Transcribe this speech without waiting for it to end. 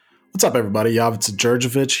What's up, everybody? Yavica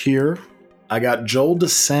Djurdjevic here. I got Joel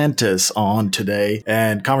DeSantis on today,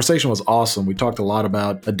 and conversation was awesome. We talked a lot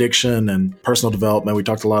about addiction and personal development. We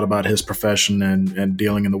talked a lot about his profession and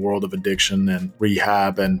dealing in the world of addiction and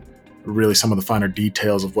rehab and really some of the finer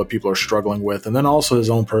details of what people are struggling with. And then also his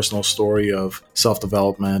own personal story of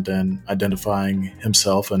self-development and identifying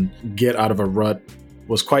himself and get out of a rut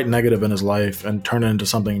was quite negative in his life and turn it into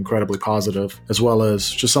something incredibly positive, as well as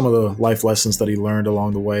just some of the life lessons that he learned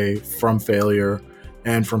along the way from failure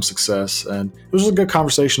and from success. And it was a good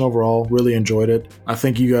conversation overall. Really enjoyed it. I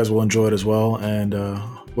think you guys will enjoy it as well. And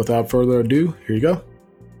without further ado, here you go.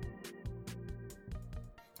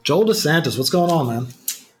 Joel DeSantis, what's going on, man?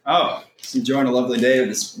 Oh, just enjoying a lovely day with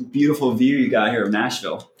this beautiful view you got here of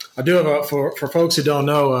Nashville. I do have for folks who don't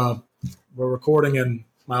know, we're recording in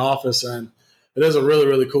my office, and it is a really,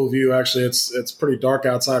 really cool view. Actually, it's pretty dark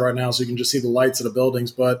outside right now, so you can just see the lights of the buildings.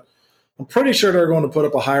 But I'm pretty sure they're going to put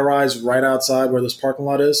up a high rise right outside where this parking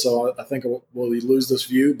lot is. So I think we'll lose this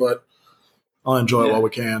view, but I'll enjoy it while we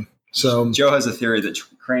can. So Joe has a theory that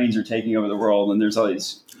cranes are taking over the world, and there's all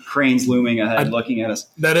these cranes looming ahead, looking at us.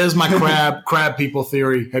 That is my crab people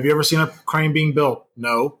theory. Have you ever seen a crane being built?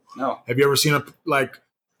 No. Have you ever seen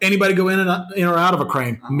anybody go in or out of a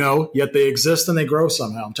crane? No. Yet they exist and they grow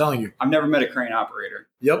somehow. I'm telling you. I've never met a crane operator.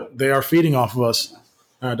 Yep. They are feeding off of us.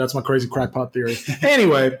 All right. That's my crazy crackpot theory.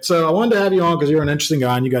 Anyway, so I wanted to have you on because you're an interesting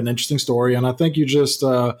guy and you got an interesting story. And I think you just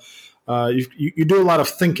you do a lot of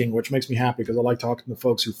thinking, which makes me happy because I like talking to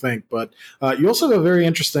folks who think. But you also have a very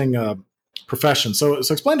interesting profession. So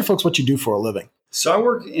explain to folks what you do for a living. So I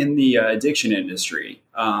work in the addiction industry,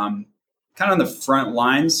 kind of on the front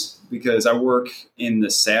lines because I work in the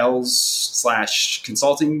sales /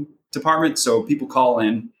 consulting department. So people call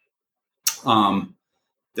in,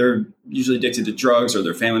 they're usually addicted to drugs or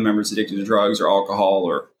their family members addicted to drugs or alcohol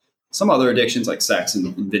or some other addictions like sex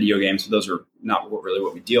and video games. But those are not really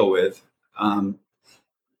what we deal with.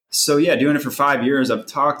 So doing it for 5 years, I've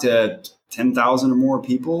talked to 10,000 or more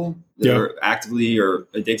people that are actively or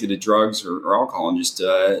addicted to drugs or alcohol and just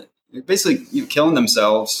basically killing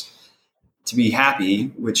themselves to be happy,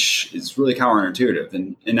 which is really counterintuitive.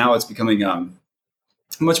 And now it's becoming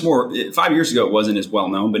much more. 5 years ago, it wasn't as well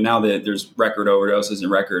known, but now that there's record overdoses and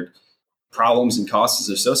record problems and costs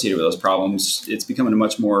associated with those problems, it's becoming a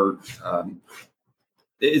much more.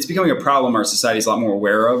 It's becoming a problem our society is a lot more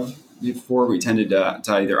aware of. Before, we tended to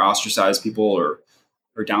either ostracize people or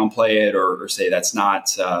downplay it or say that's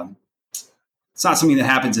not it's not something that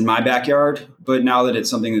happens in my backyard. But now that it's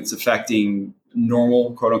something that's affecting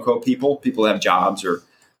normal quote unquote people that have jobs or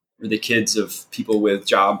the kids of people with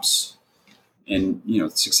jobs and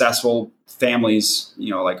successful families,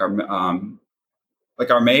 like our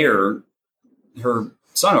mayor, her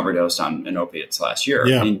son overdosed on opiates last year.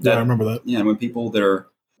 I remember that. Yeah, when people that are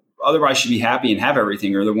otherwise should be happy and have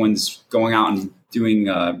everything are the ones going out and doing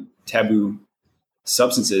taboo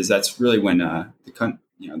substances, that's really when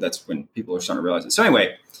that's when people are starting to realize it. So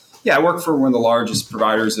anyway, I work for one of the largest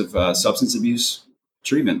providers of substance abuse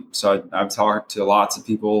treatment. So I've talked to lots of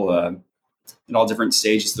people in all different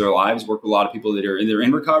stages of their lives, work with a lot of people that are either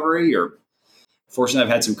in recovery or fortunately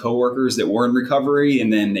I've had some coworkers that were in recovery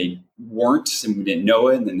and then they weren't and we didn't know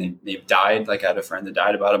it. And then they've died. Like I had a friend that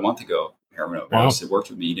died about a month ago, heroin overdose, that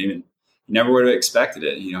worked with me. He never would have expected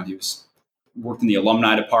it. He worked in the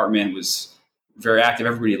alumni department, was very active.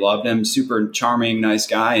 Everybody loved him, super charming, nice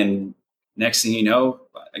guy. And next thing you know,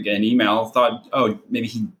 I get an email, thought, maybe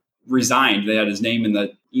he resigned. They had his name in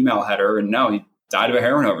the email header and no, he died of a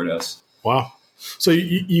heroin overdose. Wow. So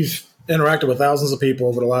you've interacted with thousands of people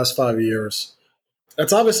over the last 5 years.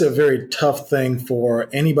 That's obviously a very tough thing for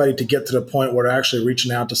anybody to get to the point where they're actually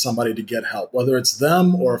reaching out to somebody to get help, whether it's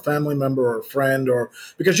them or a family member or a friend, or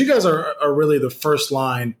because you guys are really the first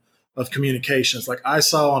line of communications. Like I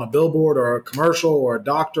saw on a billboard or a commercial or a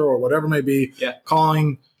doctor or whatever it may be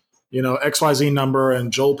calling, XYZ number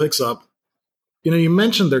and Joel picks up. You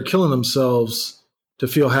mentioned they're killing themselves to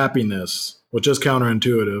feel happiness, which is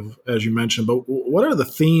counterintuitive, as you mentioned. But what are the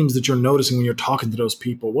themes that you're noticing when you're talking to those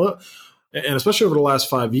people? And especially over the last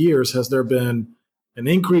 5 years, has there been an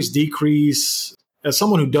increase, decrease? As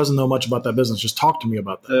someone who doesn't know much about that business, just talk to me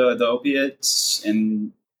about that. The opiates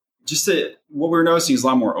and just what we're noticing is a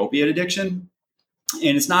lot more opiate addiction.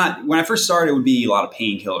 And it's not, when I first started, it would be a lot of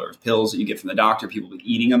painkillers, pills that you get from the doctor, people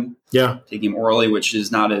eating them, taking them orally, which is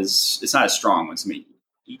it's not as strong when somebody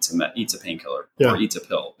eats a painkiller or eats a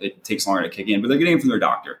pill. It takes longer to kick in, but they're getting them from their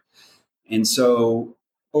doctor. And so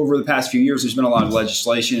over the past few years, there's been a lot of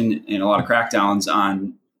legislation and a lot of crackdowns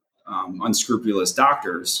on unscrupulous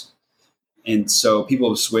doctors. And so people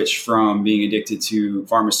have switched from being addicted to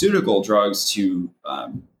pharmaceutical drugs to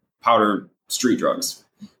powder street drugs.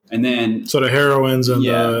 And then So the heroines and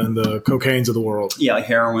the cocaines of the world. Yeah, like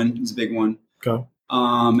heroin is a big one. Okay.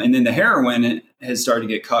 And then the heroin has started to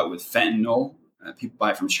get cut with fentanyl. People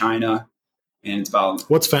buy it from China, and it's about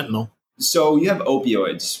What's fentanyl? So you have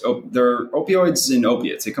opioids. They're opioids and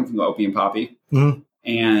opiates. They come from the opium poppy. Mm-hmm.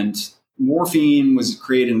 And morphine was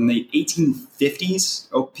created in the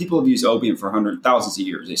 1850s. People have used opium for thousands of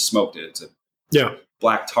years. They smoked it. It's a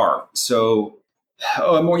black tar. So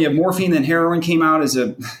morphine and heroin came out as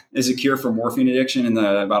a cure for morphine addiction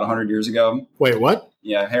about 100 years ago. Wait, what?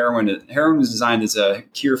 Yeah, heroin was designed as a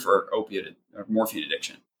cure for morphine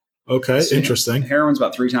addiction. Okay, So interesting. Heroin's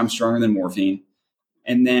about 3 times stronger than morphine.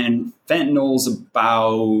 And then fentanyl's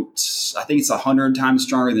about, I think it's 100 times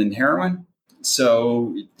stronger than heroin.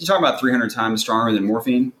 So you're talking about 300 times stronger than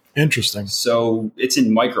morphine. Interesting. So it's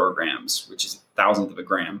in micrograms, which is a thousandth of a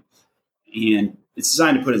gram. And it's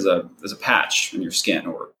designed to put as a patch in your skin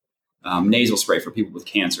or nasal spray for people with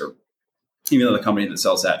cancer, even though the company that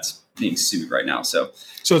sells that's being sued right now. So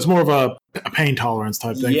it's more of a pain tolerance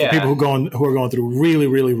type thing for people who are going through really,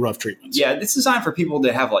 really rough treatments. Yeah, it's designed for people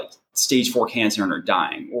that have like stage 4 cancer and are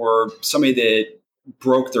dying, or somebody that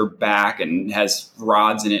broke their back and has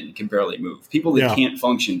rods in it and can barely move. People that can't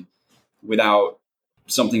function without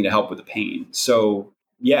something to help with the pain. So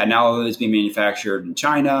now it's being manufactured in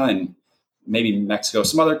China and maybe Mexico,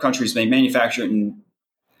 some other countries may manufacture it.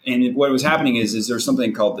 And what was happening is there's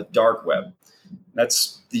something called the dark web.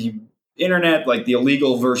 That's the internet, like the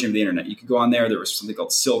illegal version of the internet. You could go on there. There was something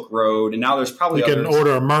called Silk Road, and now there's probably you can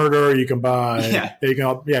order a murder. You can buy, you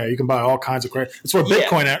can buy all kinds of crap. It's where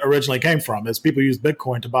Bitcoin originally came from. Is people use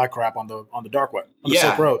Bitcoin to buy crap on the dark web, on the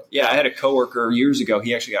Silk Road. Yeah, I had a coworker years ago.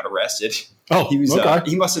 He actually got arrested. Oh, he was. Okay.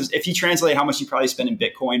 He must have. If you translate how much he probably spent in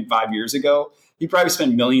Bitcoin 5 years ago, he probably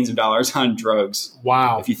spent millions of dollars on drugs.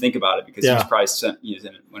 Wow. If you think about it, because he was probably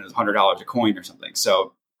using it when it was $100 a coin or something.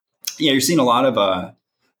 So you're seeing a lot of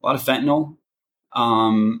fentanyl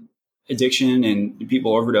addiction and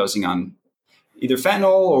people overdosing on either fentanyl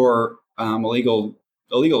or illegal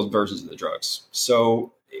versions of the drugs.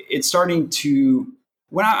 So it's starting to.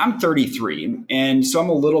 When I'm 33, and so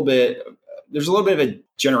there's a little bit of a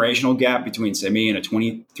generational gap between, say, me and a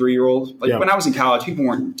 23-year-old. Like when I was in college, people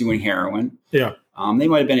weren't doing heroin. Yeah. They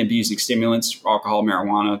might have been abusing stimulants, alcohol,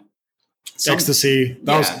 marijuana. Ecstasy.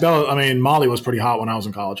 Molly was pretty hot when I was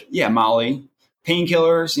in college. Yeah, Molly.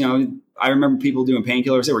 Painkillers, I remember people doing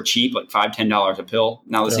painkillers. They were cheap, like $5, $10 a pill.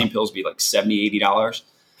 Now the same pills be like $70,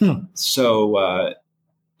 $80. So,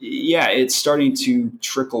 it's starting to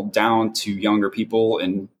trickle down to younger people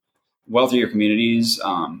in wealthier communities.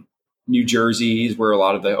 New Jersey is where a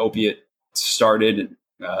lot of the opiate started.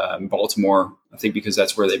 Baltimore, I think, because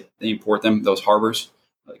that's where they import them, those harbors.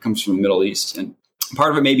 It comes from the Middle East. And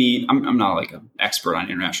part of it, maybe, I'm not like an expert on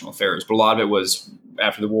international affairs, but a lot of it was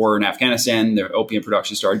after the war in Afghanistan, their opium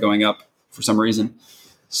production started going up for some reason.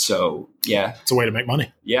 So, it's a way to make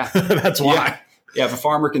money. Yeah. That's why. Yeah. If a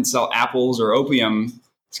farmer can sell apples or opium,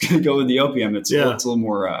 it's going to go with the opium. It's a little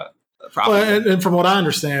more profitable. And from what I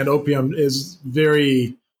understand, opium is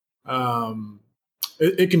very,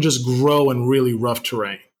 it can just grow in really rough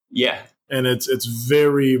terrain. Yeah. And it's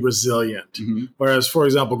very resilient. Mm-hmm. Whereas, for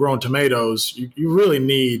example, growing tomatoes, you really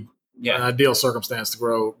need an ideal circumstance to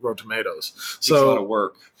grow tomatoes. So it's a lot of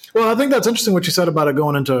work. Well, I think that's interesting what you said about it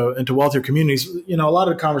going into wealthier communities. A lot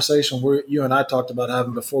of the conversation you and I talked about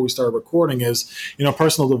having before we started recording is,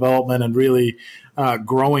 personal development and really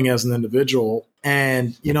growing as an individual.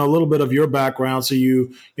 And, a little bit of your background. So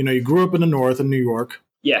you grew up in the North in New York.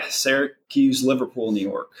 Yeah, Syracuse, Liverpool, New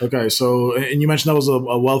York. Okay, so and you mentioned that was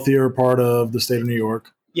a wealthier part of the state of New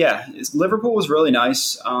York. Yeah, Liverpool was really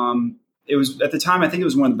nice. It was at the time, I think it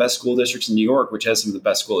was one of the best school districts in New York, which has some of the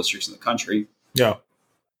best school districts in the country. Yeah.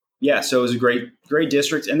 Yeah, so it was a great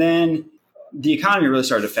district. And then the economy really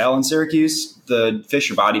started to fail in Syracuse. The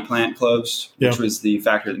Fisher Body plant closed, which was the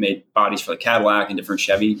factory that made bodies for the Cadillac and different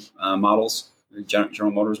Chevy models,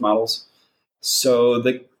 General Motors models. So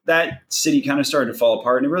that city kind of started to fall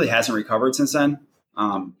apart, and it really hasn't recovered since then.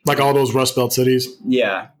 Like all those Rust Belt cities?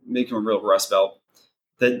 Yeah, making a real Rust Belt.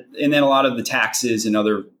 And then a lot of the taxes and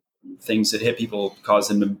other things that hit people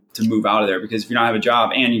caused them to move out of there, because if you don't have a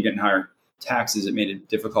job and you're getting higher taxes, it made it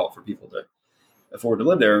difficult for people to afford to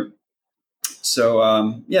live there.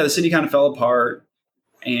 So, the city kind of fell apart,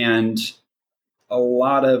 and a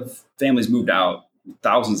lot of families moved out.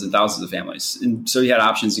 Thousands and thousands of families. And so you had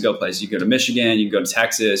options to go places. You could go to Michigan, you could go to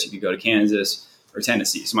Texas, you could go to Kansas or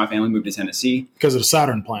Tennessee. So my family moved to Tennessee. Because of the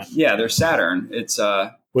Saturn plant. Yeah, there's Saturn. It's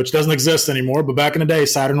which doesn't exist anymore, but back in the day,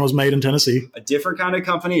 Saturn was made in Tennessee. A different kind of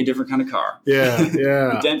company, a different kind of car.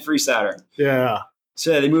 Yeah. Dent-free Saturn. Yeah.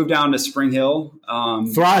 So they moved down to Spring Hill.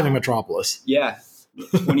 Thriving metropolis. Yeah,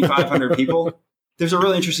 2,500 people. There's a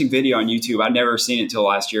really interesting video on YouTube. I'd never seen it until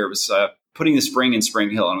last year. It was putting the spring in Spring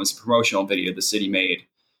Hill, and it was a promotional video the city made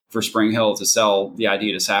for Spring Hill to sell the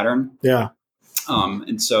idea to Saturn. Yeah.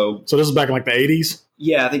 And so this is back in like the 80s?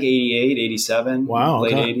 Yeah, I think 88, 87. Wow.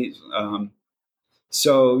 Late Okay. 80s.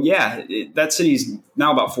 So yeah, that city's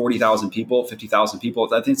now about 40,000 people, 50,000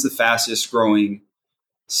 people. I think it's the fastest growing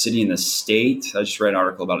city in the state. I just read an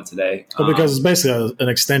article about it today. Well, because it's basically an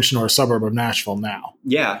extension or a suburb of Nashville now.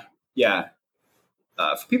 Yeah. Yeah.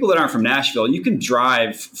 For people that aren't from Nashville, you can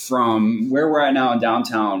drive from where we're at now in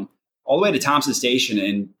downtown all the way to Thompson Station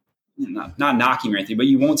and not knocking or anything, but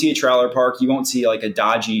you won't see a trailer park. You won't see like a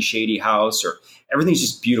dodgy, shady house, or everything's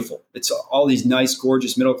just beautiful. It's all these nice,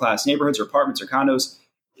 gorgeous middle-class neighborhoods or apartments or condos.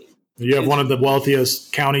 You have one of the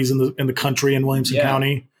wealthiest counties in the country in Williamson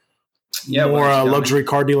County. Yeah, more luxury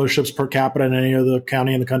car dealerships per capita than any other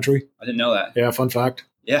county in the country. I didn't know that. Yeah, fun fact.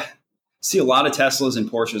 Yeah, see a lot of Teslas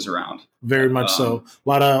and Porsches around. Very much so.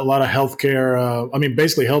 A lot of healthcare. I mean,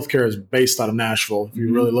 basically, healthcare is based out of Nashville. If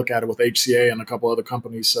you really look at it with HCA and a couple other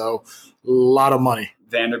companies, so a lot of money.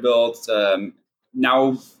 Vanderbilt.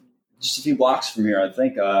 Now, just a few blocks from here, I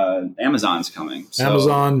think Amazon's coming. So.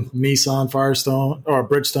 Amazon, Nissan, Firestone, or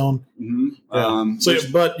Bridgestone. Mm-hmm. Yeah.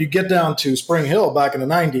 But you get down to Spring Hill back in the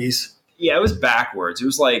 90s. Yeah, it was backwards. It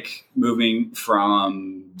was like moving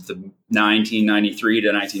from the 1993 to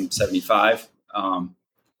 1975.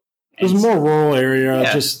 It was a more rural area,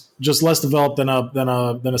 just less developed than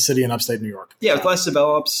a city in upstate New York. Yeah, with less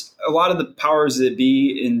developed. A lot of the powers that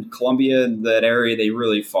be in Columbia, that area, they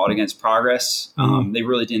really fought against progress. They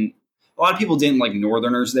really didn't. A lot of people didn't like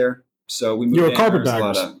Northerners there, so we moved. You were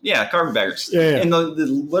carpetbaggers. Carpetbaggers. Yeah. In the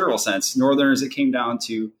literal sense, Northerners. It came down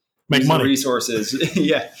to make money, resources.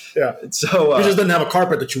 Yeah. So you just didn't have a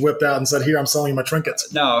carpet that you whipped out and said, "Here, I'm selling you my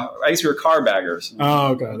trinkets." No, I guess we were car baggers. Oh,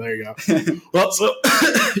 okay, there you go. Well, so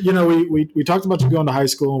we talked about you going to high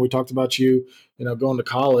school, and we talked about you going to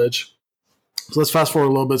college. So let's fast forward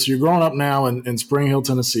a little bit. So you're growing up now in Spring Hill,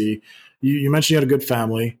 Tennessee. You mentioned you had a good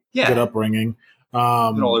family, good upbringing.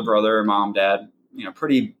 An older brother, mom, dad.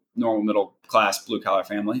 Pretty normal middle class blue collar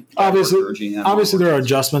family. Obviously, there are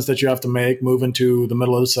adjustments that you have to make moving to the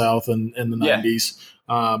middle of the South in the 90s.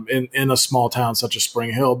 In a small town such as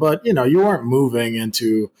Spring Hill, but you weren't moving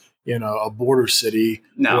into a border city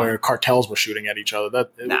where cartels were shooting at each other.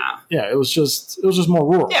 It was just more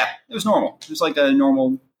rural. Yeah, it was normal. It was like a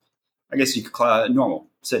normal, I guess you could call it a normal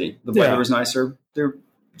city. The weather was nicer. They're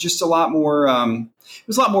just a lot more. It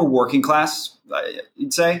was a lot more working class,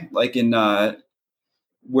 you'd say. Like in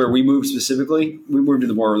where we moved specifically, we moved to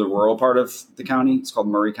the more of the rural part of the county. It's called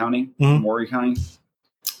Maury County, Maury County.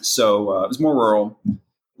 So it was more rural, a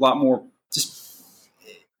lot more. Just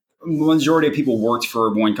majority of people worked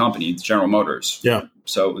for one company, General Motors. Yeah.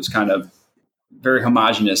 So it was kind of very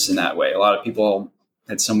homogenous in that way. A lot of people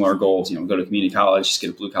had similar goals. Go to community college, just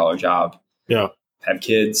get a blue collar job. Yeah. Have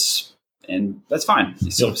kids, and that's fine.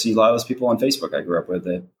 You still see a lot of those people on Facebook I grew up with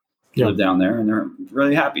that live down there, and they're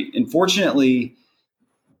really happy. Unfortunately,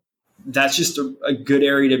 that's just a good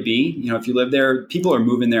area to be. If you live there, people are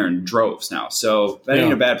moving there in droves now. So that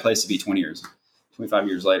ain't a bad place to be 25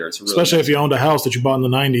 years later. It's really especially if you owned a house that you bought in the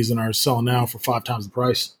 90s and are selling now for 5 times the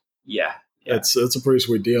price. Yeah. It's a pretty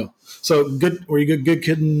sweet deal. So good. Were you a good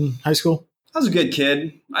kid in high school? I was a good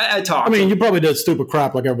kid. I talked. I mean, you probably did stupid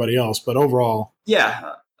crap like everybody else, but overall.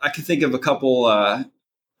 Yeah. I could think of a couple. I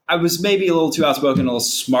was maybe a little too outspoken, a little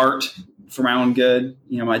smart for my own good.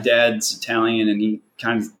 My dad's Italian, and he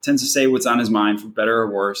kind of tends to say what's on his mind, for better or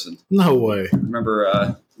worse. And no way. I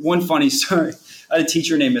remember one funny story. I had a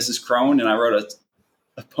teacher named Mrs. Crone, and I wrote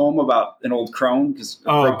a poem about an old crone.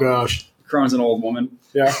 Gosh. Crone's an old woman.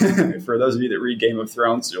 Yeah. For those of you that read Game of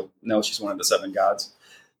Thrones, you'll know she's one of the 7 gods.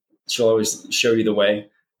 She'll always show you the way.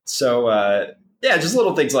 So, just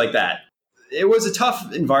little things like that. It was a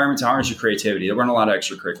tough environment to harness your creativity. There weren't a lot of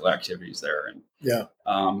extracurricular activities there.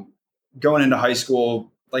 And going into high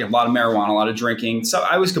school, like a lot of marijuana, a lot of drinking. So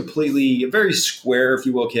I was completely a very square, if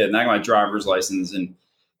you will, kid. And I got my driver's license and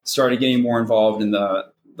started getting more involved in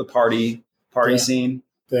the party scene.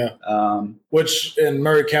 Yeah. Which in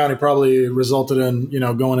Maury County probably resulted in,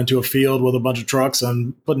 going into a field with a bunch of trucks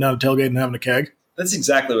and putting out a tailgate and having a keg. That's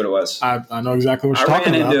exactly what it was. I know exactly what you're talking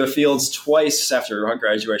about. I ran into fields twice after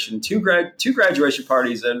graduation, two graduation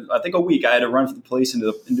parties, and I think a week I had to run for the police into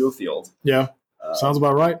a field. Yeah. Sounds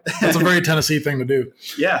about right. That's a very Tennessee thing to do.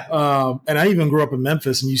 Yeah. And I even grew up in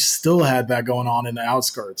Memphis, and you still had that going on in the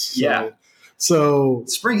outskirts. So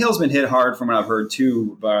Spring Hill's been hit hard from what I've heard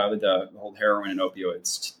too, by the whole heroin and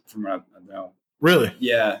opioids. From what I know, Really?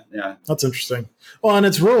 Yeah. That's interesting. Well, and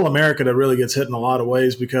it's rural America that really gets hit in a lot of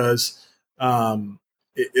ways because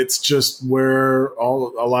it's just where a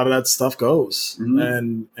lot of that stuff goes,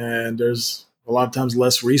 and there's a lot of times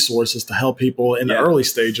less resources to help people in the early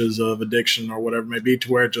stages of addiction or whatever it may be,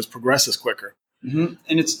 to where it just progresses quicker. And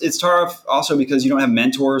it's tough also because you don't have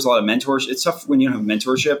mentors, a lot of mentors. It's tough when you don't have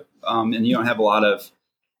mentorship and you don't have a lot of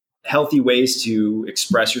healthy ways to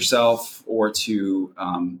express yourself or to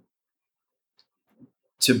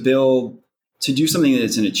do something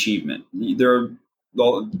that's an achievement.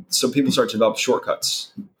 So people start to develop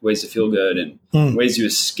shortcuts, ways to feel good and ways to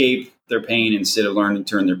escape their pain instead of learning to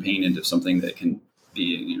turn their pain into something that can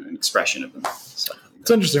be an expression of them. So,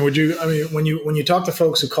 it's interesting. When you talk to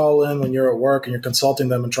folks who call in when you're at work and you're consulting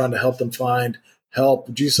them and trying to help them find help,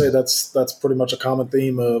 would you say that's pretty much a common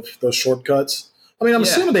theme of those shortcuts? I mean, I'm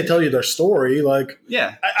assuming they tell you their story. Like,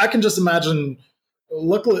 I can just imagine.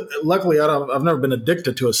 Luckily, I've never been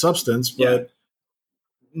addicted to a substance, but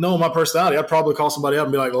knowing my personality, I'd probably call somebody up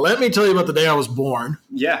and be like, "Let me tell you about the day I was born."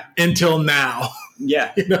 Yeah. Until now.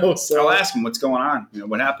 Yeah. So I'll ask them what's going on.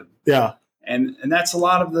 What happened? Yeah. And that's a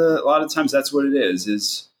lot of times that's what it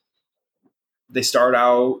is they start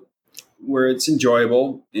out where it's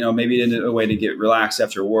enjoyable, maybe in a way to get relaxed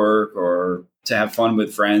after work or to have fun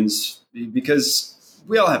with friends, because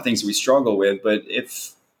we all have things that we struggle with. But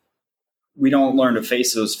if we don't learn to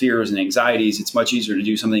face those fears and anxieties, it's much easier to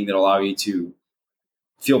do something that allow you to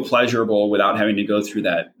feel pleasurable without having to go through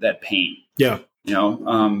that pain. Yeah.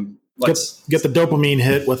 Let's get the dopamine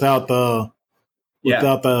hit without the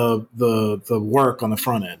work on the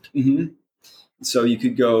front end. Mm-hmm. So you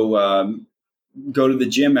could go to the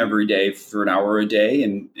gym every day for an hour a day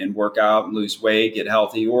and work out and lose weight, get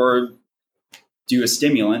healthy, or do a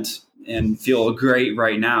stimulant and feel great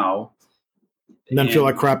right now. And then feel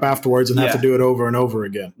like crap afterwards and have to do it over and over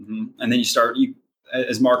again. Mm-hmm. And then you start,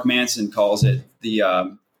 as Mark Manson calls it,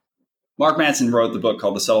 Mark Manson wrote the book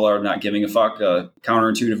called The Subtle Art of Not Giving a Fuck, a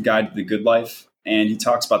counterintuitive guide to the good life. And he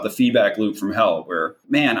talks about the feedback loop from hell where,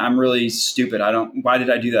 man, I'm really stupid. Why did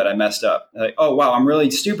I do that? I messed up. Like, oh, wow, I'm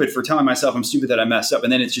really stupid for telling myself I'm stupid that I messed up.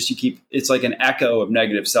 And then it's just, it's like an echo of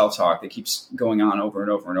negative self-talk that keeps going on over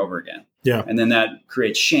and over and over again. Yeah. And then that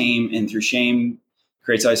creates shame, and through shame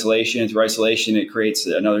creates isolation. And through isolation, it creates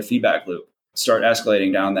another feedback loop. Start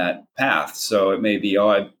escalating down that path. So it may be,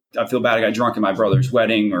 I feel bad I got drunk at my brother's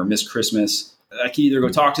wedding or missed Christmas. I could either go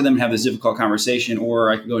talk to them and have this difficult conversation, or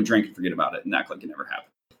I could go and drink and forget about it and act like it never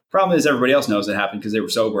happened. Problem is, everybody else knows it happened because they were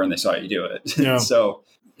sober and they saw you do it. Yeah. So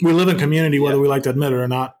we live in community, whether we like to admit it or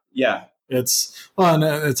not. Yeah. And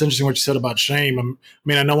it's interesting what you said about shame. I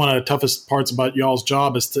mean, I know one of the toughest parts about y'all's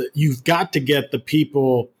job is you've got to get the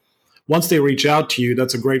people, once they reach out to you,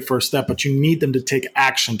 that's a great first step, but you need them to take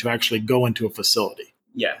action to actually go into a facility.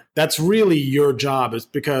 Yeah. That's really your job, is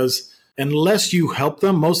because unless you help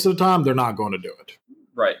them, most of the time, they're not going to do it.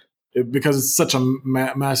 Right. Because it's such a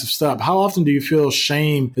massive step. How often do you feel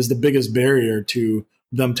shame is the biggest barrier to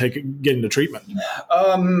them getting the treatment?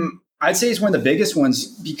 I'd say it's one of the biggest ones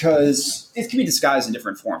because it can be disguised in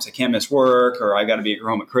different forms. I can't miss work, or I got to be at your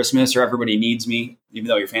home at Christmas, or everybody needs me, even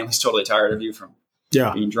though your family's totally tired of you from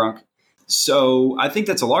being drunk. So I think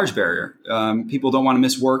that's a large barrier. People don't want to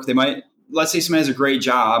miss work. They might. Let's say someone has a great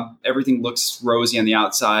job. Everything looks rosy on the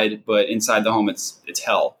outside, but inside the home, it's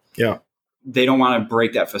hell. Yeah. They don't want to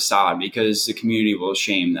break that facade because the community will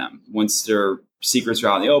shame them. Once their secrets are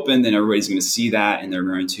out in the open, then everybody's going to see that and they're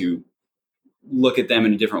going to look at them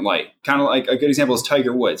in a different light. Kind of like a good example is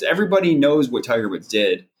Tiger Woods. Everybody knows what Tiger Woods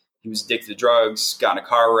did. He was addicted to drugs, got in a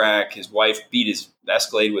car wreck. His wife beat his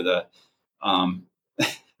Escalade with a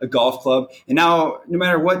golf club. And now, no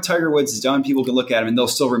matter what Tiger Woods has done, people can look at him and they'll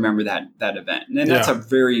still remember that event. And that's a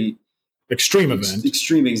very extreme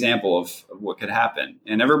example of what could happen.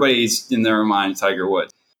 And everybody's in their mind Tiger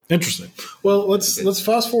Woods. Interesting. Well, let's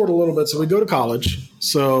fast forward a little bit. So we go to college.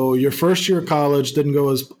 So your first year of college didn't go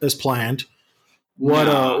as planned. What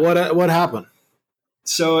happened?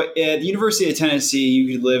 So at the University of Tennessee,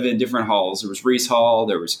 you could live in different halls. There was Reese Hall.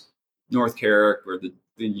 There was North Carrick, where the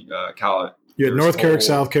college. You had North Carrick,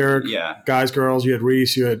 South Carrick, guys, girls. You had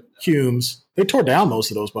Reese. You had Humes. They tore down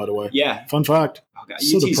most of those, by the way. Yeah. Fun fact. Oh, God.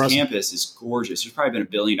 UT's campus is gorgeous. There's probably been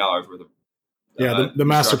 $1 billion worth of. The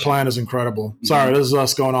master plan is incredible. Sorry, this is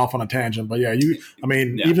us going off on a tangent, but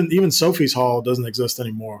even Sophie's Hall doesn't exist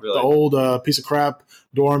anymore. Really? The old piece of crap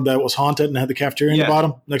dorm that was haunted and had the cafeteria in the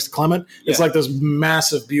bottom next to Clement. It's like this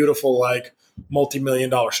massive, beautiful, like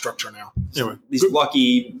multi-million-dollar structure now. Anyway, these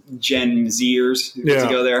lucky Gen Zers who get to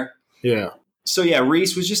go there. Yeah. So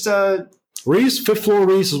Reese was just Reese, fifth floor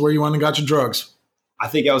Reese is where you went and got your drugs. I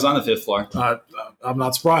think I was on the 5th floor. I'm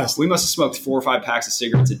not surprised. We must have smoked 4 or 5 packs of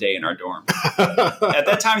cigarettes a day in our dorm. At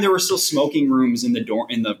that time, there were still smoking rooms in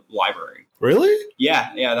the library. Really? Yeah.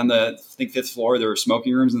 On the, I think, 5th floor, there were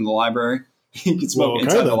smoking rooms in the library. You could smoke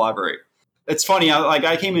inside the library. It's funny.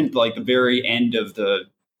 I came in like the very end of the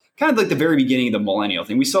very beginning of the millennial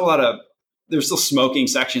thing. We saw there's still smoking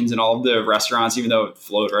sections in all of the restaurants, even though it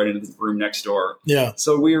flowed right into the room next door. Yeah.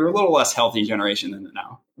 So we were a little less healthy generation than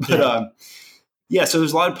now. But so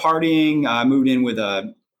there's a lot of partying. I moved in with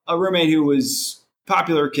a roommate who was a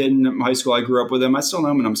popular kid in high school. I grew up with him. I still know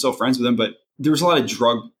him and I'm still friends with him. But there was a lot of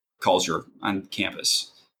drug culture on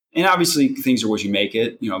campus. And obviously things are what you make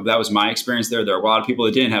it. That was my experience there. There are a lot of people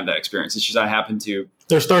that didn't have that experience. It's just I happened to.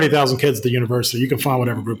 There's 30,000 kids at the university. You can find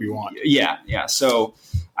whatever group you want. Yeah. So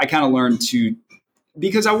I kind of learned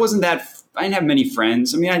because I didn't have many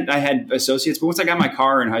friends. I mean, I had associates, but once I got my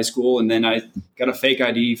car in high school and then I got a fake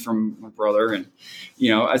ID from my brother and,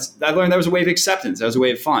 I learned that was a way of acceptance. That was a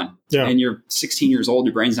way of fun. Yeah. And you're 16 years old.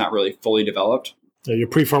 Your brain's not really fully developed. Yeah, your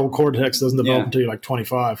prefrontal cortex doesn't develop until you're like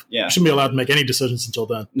 25. Yeah. You shouldn't be allowed to make any decisions until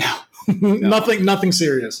then. No. Nothing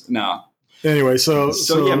serious. No. Anyway, so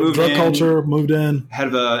moved drug in, culture, moved in.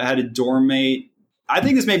 Had a dorm mate. I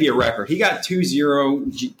think this may be a record. He got 2.0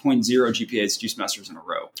 GPAs 2 semesters in a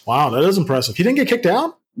row. Wow, that is impressive. He didn't get kicked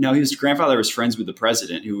out? No, his grandfather was friends with the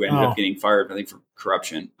president who ended up getting fired, I think, for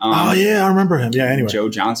corruption. I remember him. Yeah, anyway. Joe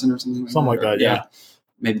Johnson or something like that. Yeah.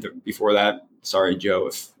 Maybe before that. Sorry, Joe,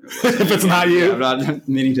 if it's not you. I'm not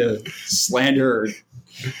meaning to slander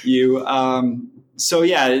you.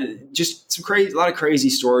 Just a lot of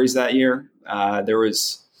crazy stories that year. There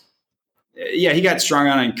was, he got strung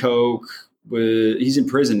out on coke. He's in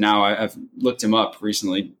prison now. I've looked him up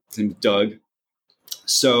recently. His name's Doug.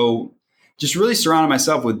 So just really surrounded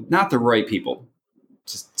myself with not the right people,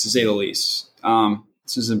 to say the least.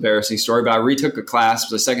 This is an embarrassing story, but I retook a class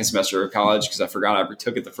for the second semester of college because I forgot I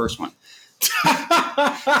retook it the first one.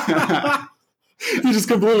 You just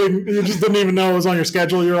didn't even know it was on your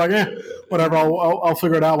schedule. You're like, whatever. I'll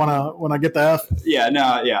figure it out when I get the F.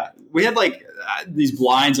 Yeah. We had like these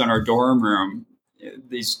blinds on our dorm room,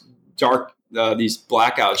 these dark, these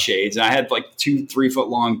blackout shades, and I had like 2-3 foot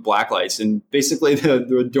long black lights, and basically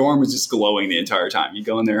the dorm was just glowing the entire time. You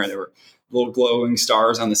go in there and there were little glowing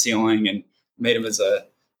stars on the ceiling, and made them as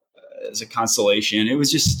a constellation. It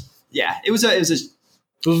was just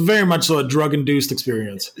it was very much a drug-induced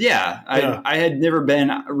experience. Yeah. I had never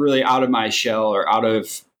been really out of my shell or out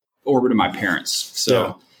of orbit of my parents.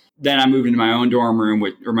 So then I moved into my own dorm room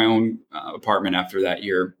or my own apartment after that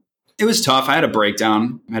year. It was tough. I had a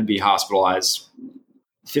breakdown. I had to be hospitalized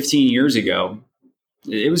 15 years ago.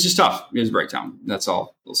 It was just tough. It was a breakdown. That's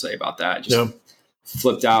all we'll say about that. I just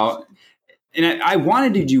flipped out. And I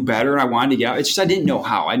wanted to do better and I wanted to get out. It's just I didn't know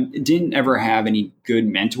how. I didn't ever have any good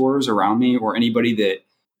mentors around me or anybody that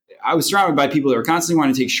I was surrounded by people that were constantly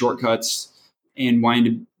wanting to take shortcuts and wanting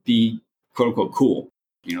to be quote unquote cool.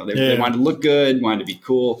 They wanted to look good, wanted to be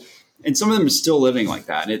cool. And some of them are still living like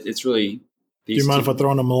that. It's really. Do you mind if I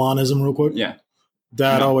throw in a Milanism real quick? Yeah.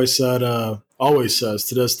 Dad always says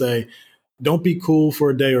to this day, don't be cool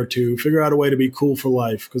for a day or two. Figure out a way to be cool for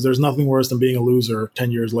life because there's nothing worse than being a loser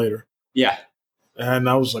 10 years later. Yeah. And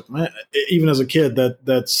I was like, man, even as a kid,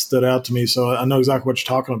 that stood out to me. So I know exactly what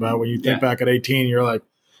you're talking about. When you think back at 18, you're like,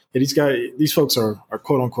 these folks are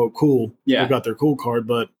quote unquote cool. Yeah. They've got their cool card,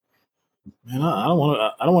 but man, I don't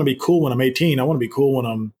want to be cool when I'm 18. I want to be cool when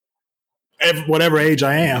I'm whatever age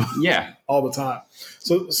I am. Yeah. All the time.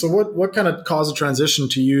 So what kind of caused a transition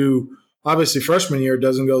to you? Obviously freshman year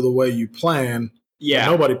doesn't go the way you plan. Yeah.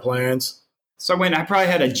 Nobody plans. So I probably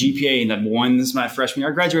had a GPA in the 1s my freshman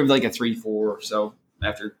year. I graduated with like a 3.4 or so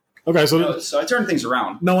after. Okay, so I turned things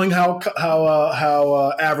around. Knowing how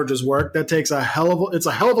averages work, that takes a hell of a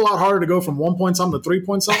lot harder to go from 1 point something to 3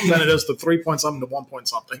 point something than it is to 3 point something to 1 point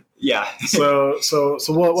something. Yeah. So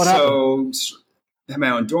what happened? So I had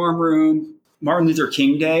my own dorm room. Martin Luther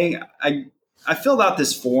King Day. I filled out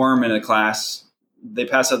this form in a class. They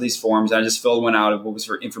passed out these forms. I just filled one out of what was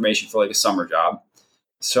for information for like a summer job.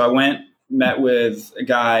 So I met with a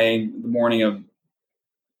guy the morning of.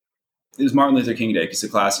 It was Martin Luther King Day because the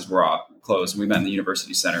classes were closed, and we met in the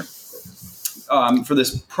University Center for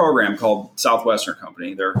this program called Southwestern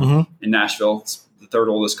Company. They're in Nashville. It's the third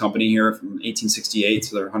oldest company here from 1868,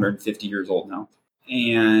 so they're 150 years old now.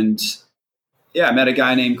 And I met a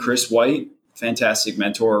guy named Chris White, fantastic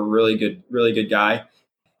mentor, really good guy.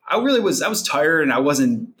 I was tired, and I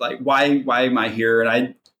wasn't like, why am I here?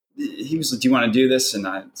 And he was like, do you want to do this? And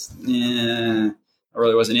I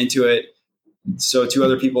really wasn't into it. So 2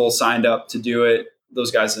 other people signed up to do it.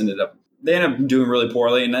 Those guys ended up they ended up doing really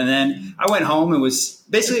poorly. And then I went home and it was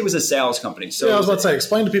a sales company. So I was about to say,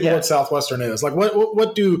 explain to people what Southwestern is. Like,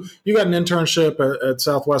 what do you got an internship at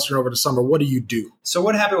Southwestern over the summer? What do you do? So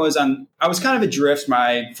what happened was I was kind of adrift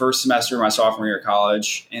my first semester, my sophomore year of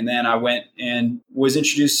college. And then I went and was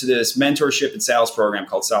introduced to this mentorship and sales program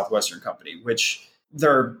called Southwestern Company, which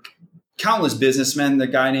there are countless businessmen. The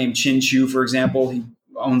guy named Chin Chu, for example, he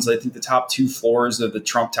owns, I think, the top 2 floors of the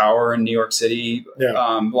Trump Tower in New York City. Yeah.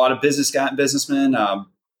 A lot of businessmen.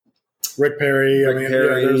 Rick Perry.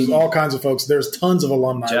 There's all kinds of folks. There's tons of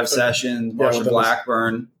alumni. Jeff Sessions, Marsha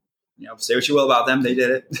Blackburn. Say what you will about them. They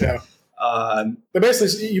did it. Yeah. You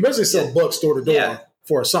basically sell books door to door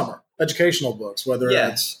for a summer, educational books, whether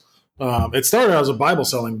it's it started as a Bible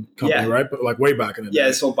selling company, right? But like way back in the day. Yeah,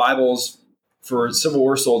 they sold Bibles for Civil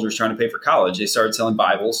War soldiers trying to pay for college. They started selling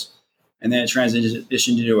Bibles. And then it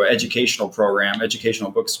transitioned into an educational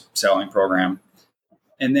books selling program.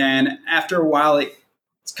 And then after a while,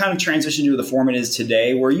 it's kind of transitioned to the form it is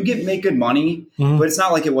today, where you make good money, but it's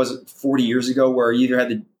not like it was 40 years ago where you either had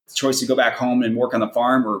the choice to go back home and work on the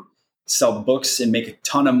farm or sell books and make a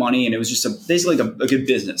ton of money. And it was just basically a good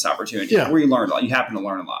business opportunity where you learned a lot. You happen to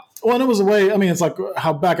learn a lot. Well, and it was a way, it's like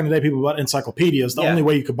how back in the day people bought encyclopedias. The only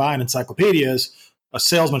way you could buy an encyclopedia is a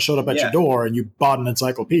salesman showed up at your door and you bought an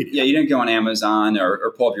encyclopedia. Yeah, you didn't go on Amazon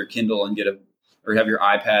or pull up your Kindle and or have your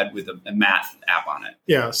iPad with a math app on it.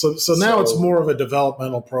 Yeah, so now it's more of a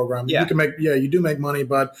developmental program. Yeah. You do make money,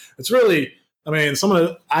 but it's really,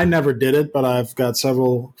 I never did it, but I've got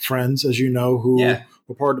several friends, as you know, who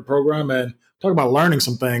were part of the program and talk about learning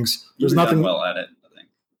some things. There's nothing well at it, I think.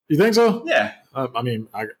 You think so? Yeah.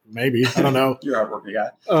 Maybe. I don't know. You're a hard-working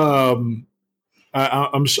guy.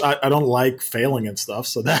 I don't like failing and stuff,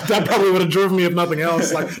 so that probably would have driven me if nothing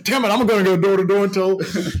else. Like, damn it, I'm going to go door to door until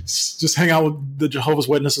just hang out with the Jehovah's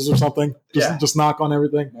Witnesses or something. Just knock on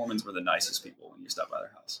everything. Mormons were the nicest people when you stop by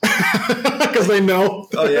their house because they know.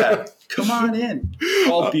 Oh yeah, come on in.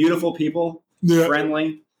 All beautiful people,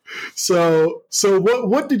 friendly. So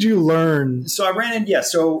what did you learn? So I ran in.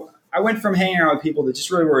 So I went from hanging out with people that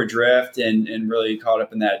just really were adrift and really caught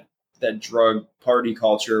up in that drug party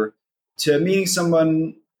culture, to meeting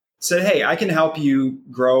someone, said, hey, I can help you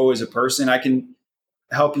grow as a person. I can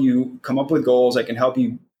help you come up with goals. I can help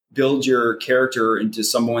you build your character into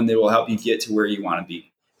someone that will help you get to where you want to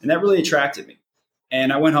be. And that really attracted me.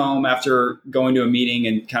 And I went home after going to a meeting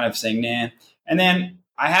and kind of saying, nah. And then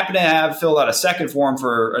I happened to have filled out a second form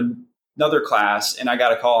for another class. And I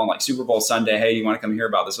got a call on like Super Bowl Sunday. Hey, do you want to come hear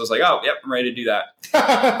about this? I was like, oh, yep, I'm ready to do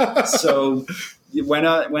that. So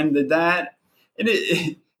when did that? And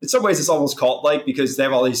in some ways, it's almost cult-like because they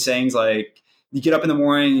have all these sayings like, you get up in the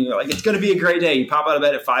morning and you're like, it's going to be a great day. You pop out of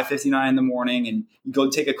bed at 5:59 in the morning and you go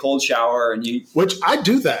take a cold shower which I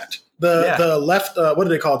do that. The left, what do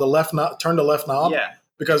they call it? The left knob, turn the left knob. Yeah.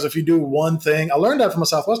 Because if you do one thing, I learned that from a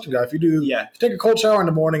Southwestern guy. If you take a cold shower in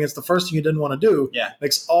the morning, it's the first thing you didn't want to do. Yeah.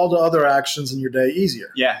 Makes all the other actions in your day easier.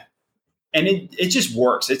 Yeah. And it just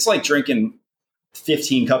works. It's like drinking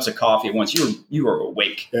 15 cups of coffee at once. You are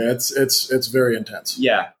awake. Yeah, it's very intense.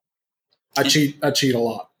 Yeah. I cheat a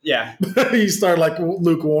lot. Yeah. You start like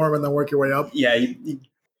lukewarm and then work your way up. Yeah. You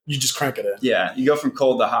just crank it in. Yeah. You go from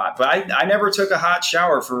cold to hot. But I never took a hot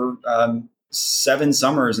shower for 7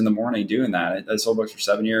 summers in the morning doing that. I sold books for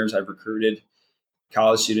 7 years. I've recruited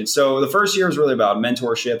college students. So the first year was really about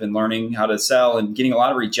mentorship and learning how to sell and getting a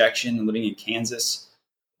lot of rejection and living in Kansas.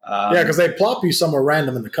 Because they plop you somewhere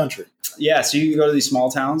random in the country. Yeah, so you go to these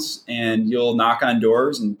small towns and you'll knock on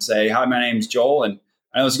doors and say, hi, my name's Joel. And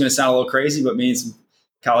I know it's going to sound a little crazy, but me and some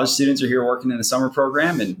college students are here working in a summer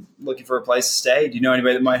program and looking for a place to stay. Do you know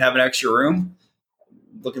anybody that might have an extra room?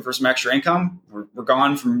 Looking for some extra income? We're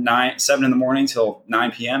gone from 7 in the morning till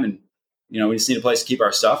 9 p.m. And, we just need a place to keep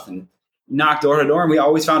our stuff. And knock door to door. And we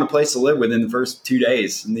always found a place to live within the first 2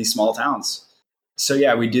 days in these small towns. So,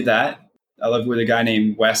 yeah, we did that. I lived with a guy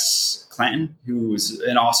named Wes Clanton, who was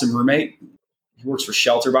an awesome roommate. He works for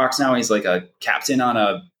Shelterbox now. He's like a captain on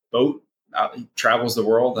a boat. He travels the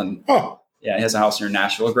world. And he has a house near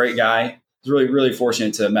Nashville. A great guy. I was really, really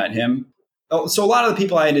fortunate to have met him. So a lot of the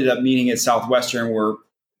people I ended up meeting at Southwestern were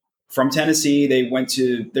from Tennessee. They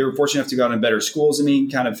were fortunate enough to go to better schools than me,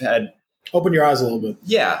 kind of had... Open your eyes a little bit.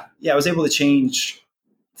 Yeah. Yeah. I was able to change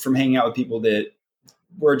from hanging out with people that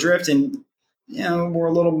were adrift and, were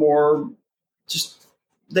a little more...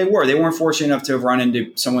 They weren't fortunate enough to have run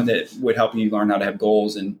into someone that would help you learn how to have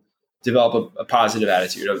goals and develop a positive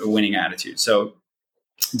attitude, a winning attitude. So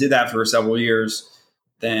did that for several years.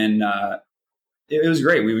 Then it was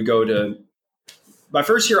great. We would go to My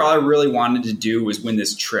first year, all I really wanted to do was win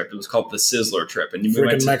this trip. It was called the Sizzler trip. And we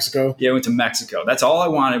went to Mexico. Yeah, I went to Mexico. That's all I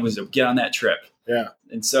wanted was to get on that trip. Yeah.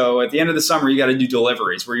 And so at the end of the summer, you got to do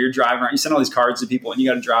deliveries where you're driving around. You send all these cards to people and you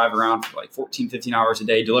got to drive around for like 14, 15 hours a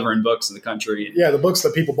day delivering books to the country. Yeah, the books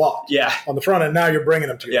that people bought. Yeah. On the front end, now you're bringing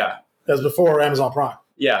them to you. Yeah. As before Amazon Prime.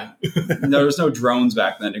 Yeah. There was no drones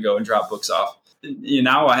back then to go and drop books off.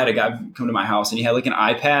 Now I had a guy come to my house and he had like an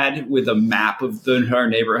iPad with a map of our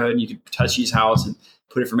neighborhood. And you could touch his house and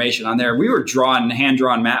put information on there. We were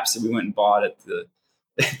hand-drawn maps that we went and bought at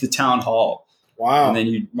the town hall. Wow. And then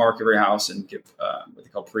you mark every house and give what they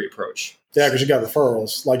call pre-approach. Yeah, because you got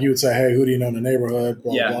referrals. Like you would say, hey, who do you know in the neighborhood?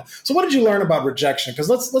 Blah, blah. So what did you learn about rejection? Because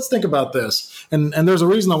let's think about this. And there's a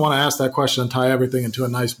reason I want to ask that question and tie everything into a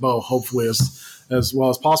nice bow, hopefully as well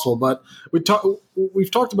as possible. But we've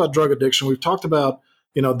talked about drug addiction. We've talked about,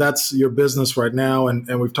 that's your business right now.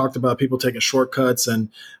 And we've talked about people taking shortcuts and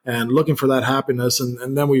looking for that happiness.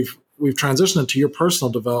 And then we've transitioned into your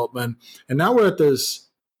personal development. And now we're at this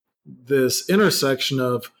intersection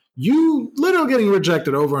of you literally getting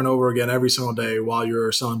rejected over and over again every single day while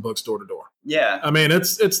you're selling books door to door. Yeah. I mean,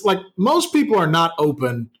 it's like most people are not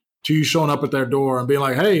open to you showing up at their door and being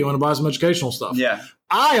like, hey, you want to buy some educational stuff? Yeah.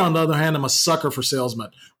 I, on the other hand, am a sucker for salesmen.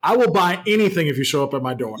 I will buy anything if you show up at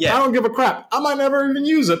my door. Yeah. I don't give a crap. I might never even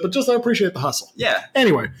use it, but just I appreciate the hustle. Yeah.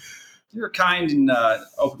 Anyway. You're a kind and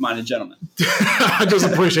open-minded gentleman. I just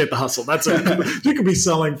appreciate the hustle. That's it. You could be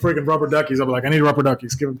selling freaking rubber duckies. I'll be like, I need rubber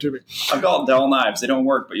duckies. Give them to me. I've got dull knives. They don't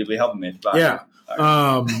work, but you'll be helping me if you buy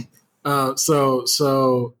them. Yeah.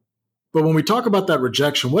 But when we talk about that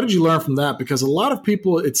rejection, what did you learn from that? Because a lot of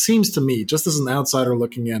people, it seems to me, just as an outsider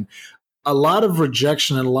looking in, a lot of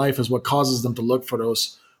rejection in life is what causes them to look for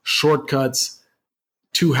those shortcuts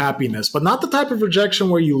to happiness, but not the type of rejection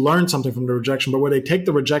where you learn something from the rejection, but where they take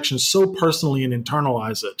the rejection so personally and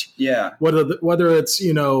internalize it. Yeah. Whether it's,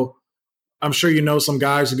 I'm sure some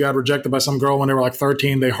guys who got rejected by some girl when they were like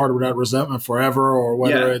 13, they harbored that resentment forever, or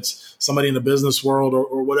whether it's somebody in the business world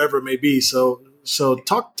or whatever it may be. So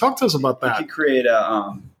talk to us about that. You could create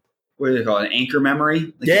what do they call it? An anchor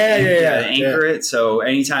memory? Anchor it. So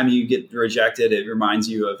anytime you get rejected, it reminds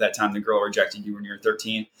you of that time the girl rejected you when you were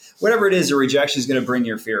 13. Whatever it is, a rejection is going to bring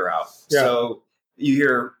your fear out. Yeah. So you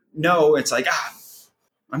hear no, it's like,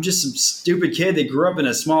 I'm just some stupid kid that grew up in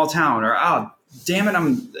a small town, or, damn it,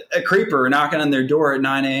 I'm a creeper knocking on their door at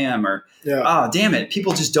 9 a.m. or, damn it,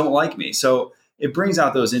 people just don't like me. So it brings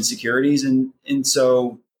out those insecurities. And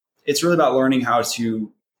so it's really about learning how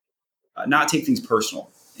to not take things personal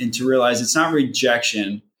and to realize it's not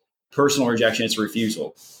personal rejection, it's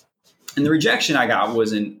refusal. And the rejection I got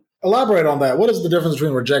wasn't. Elaborate on that. What is the difference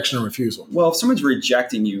between rejection and refusal? Well, if someone's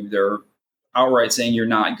rejecting you, they're outright saying you're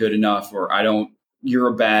not good enough, or you're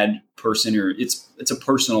a bad person, or it's a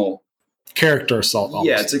personal character assault.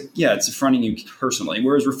 Almost. It's affronting you personally.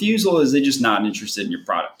 Whereas refusal is they're just not interested in your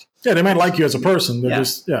product. Yeah, they might like you as a person. They're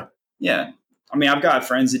Yeah. I mean, I've got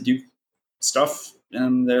friends that do stuff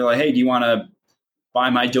and they're like, hey, do you want to buy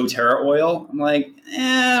my doTERRA oil? I'm like,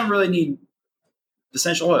 I really need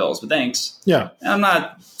essential oils, but thanks. Yeah. And I'm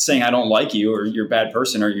not saying I don't like you or you're a bad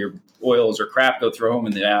person or your oils are crap, go throw them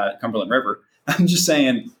in the Cumberland River. I'm just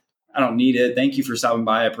saying I don't need it. Thank you for stopping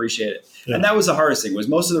by. I appreciate it. Yeah. And that was the hardest thing, was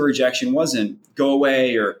most of the rejection wasn't go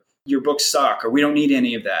away or your books suck or we don't need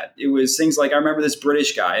any of that. It was things like, I remember this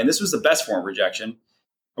British guy, and this was the best form of rejection.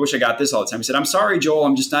 I wish I got this all the time. He said, I'm sorry, Joel,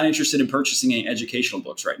 I'm just not interested in purchasing any educational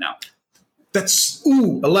books right now.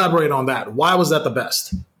 Elaborate on that. Why was that the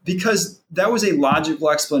best? Because that was a logical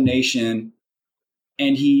explanation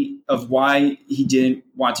of why he didn't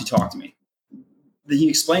want to talk to me. He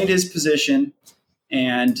explained his position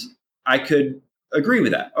and I could agree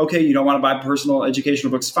with that. Okay, you don't want to buy personal educational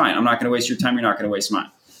books, fine. I'm not going to waste your time. You're not going to waste mine.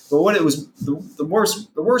 But what it was, the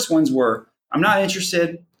worst ones were, I'm not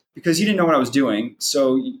interested because you didn't know what I was doing.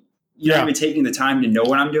 So you're not even taking the time to know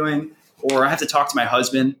what I'm doing, or I have to talk to my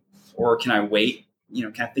husband, or can I wait?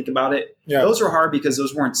 Can I think about it? Yeah. Those were hard because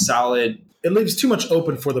those weren't solid. It leaves too much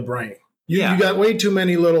open for the brain. You got way too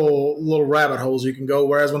many little rabbit holes you can go.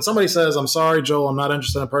 Whereas when somebody says, I'm sorry, Joel, I'm not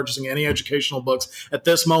interested in purchasing any educational books at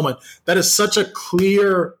this moment, that is such a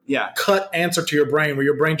clear cut answer to your brain, where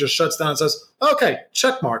your brain just shuts down and says, okay,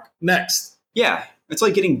 check mark, next. Yeah. It's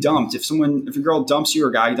like getting dumped. If a girl dumps you or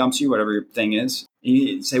a guy dumps you, whatever your thing is,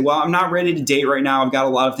 you say, well, I'm not ready to date right now. I've got a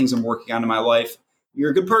lot of things I'm working on in my life.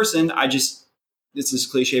 You're a good person. It's this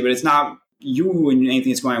cliche, but it's not you and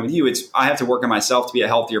anything that's going on with you. It's I have to work on myself to be a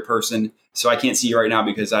healthier person. So I can't see you right now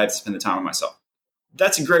because I have to spend the time with myself.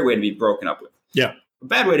 That's a great way to be broken up with. Yeah. A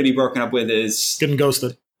bad way to be broken up with is getting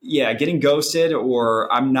ghosted. Yeah. Getting ghosted, or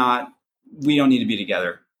we don't need to be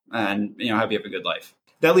together. and have you have a good life.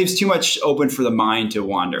 That leaves too much open for the mind to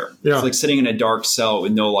wander. Yeah. It's like sitting in a dark cell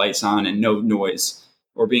with no lights on and no noise,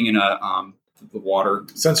 or being in the water.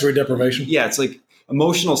 Sensory deprivation. Yeah, it's like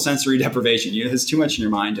emotional sensory deprivation. There's too much in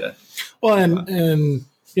your mind to. Well, and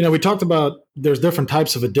we talked about there's different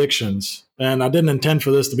types of addictions, and I didn't intend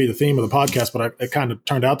for this to be the theme of the podcast, but it kind of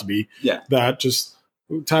turned out to be. Yeah. That just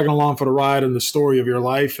tagging along for the ride and the story of your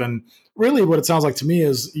life. And really what it sounds like to me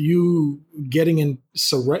is you getting in.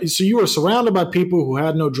 So you were surrounded by people who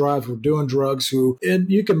had no drive, who were doing drugs, and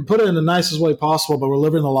you can put it in the nicest way possible, but were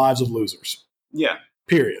living the lives of losers. Yeah.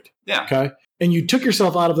 Period. Yeah. Okay. And you took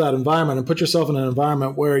yourself out of that environment and put yourself in an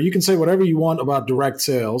environment where you can say whatever you want about direct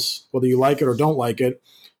sales, whether you like it or don't like it.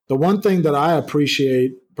 The one thing that I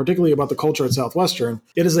appreciate, particularly about the culture at Southwestern,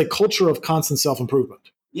 it is a culture of constant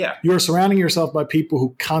self-improvement. Yeah. You're surrounding yourself by people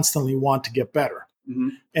who constantly want to get better. Mm-hmm.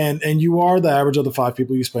 And you are the average of the 5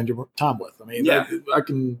 people you spend your time with. I mean, yeah.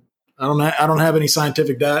 I don't have any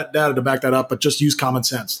scientific data to back that up, but just use common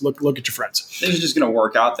sense. Look at your friends. Things are just going to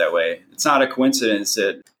work out that way. It's not a coincidence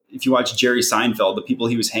that if you watch Jerry Seinfeld, the people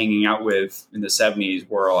he was hanging out with in the 70s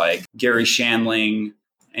were like Gary Shandling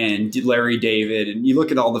and Larry David. And you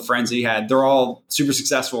look at all the friends that he had, they're all super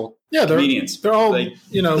successful comedians. They're all,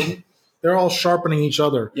 they're all sharpening each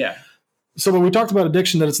other. Yeah. So when we talked about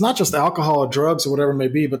addiction, that it's not just alcohol or drugs or whatever it may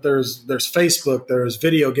be, but there's Facebook, there's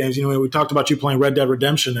video games. We talked about you playing Red Dead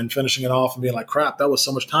Redemption and finishing it off and being like, crap, that was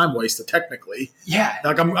so much time wasted technically. Yeah.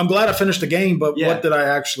 Like I'm glad I finished the game, but what did I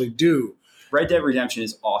actually do? Red Dead Redemption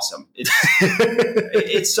is awesome.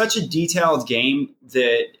 It's such a detailed game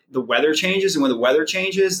that the weather changes, and when the weather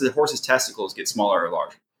changes, the horse's testicles get smaller or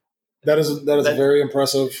larger. That is very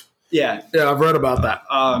impressive. Yeah. Yeah, I've read about that.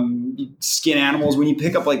 You skin animals. When you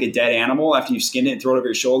pick up like a dead animal after you skinned it and throw it over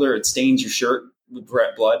your shoulder, it stains your shirt with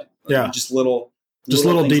blood. Yeah. Just little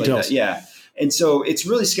details. Like that. Yeah. And so it's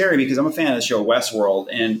really scary because I'm a fan of the show Westworld,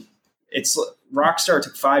 and Rockstar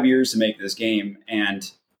took 5 years to make this game,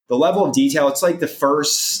 and the level of detail, it's like the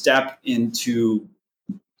first step into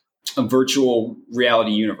a virtual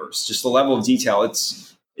reality universe. Just the level of detail,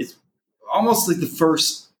 it's almost like the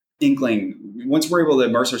first inkling. Once we're able to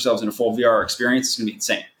immerse ourselves in a full VR experience, it's going to be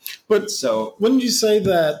insane. But so, wouldn't you say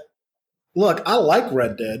that? Look, I like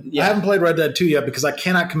Red Dead. Yeah. I haven't played Red Dead 2 yet because I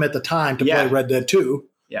cannot commit the time to play Red Dead 2.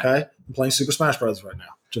 Yeah. Okay, I'm playing Super Smash Bros. Right now,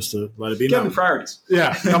 just to let it be known. Getting priorities.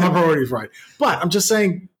 Yeah, got my priorities right. But I'm just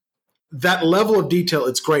saying that level of detail,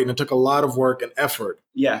 it's great, and it took a lot of work and effort.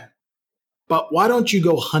 Yeah. But why don't you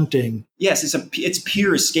go hunting? Yes, it's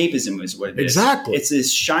pure escapism is what it is. Exactly. It's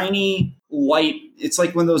this shiny light. It's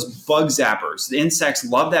like one of those bug zappers. The insects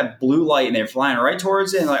love that blue light, and they're flying right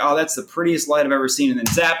towards it, and like, oh, that's the prettiest light I've ever seen. And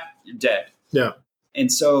then zap, you're dead. Yeah.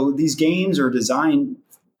 And so these games are designed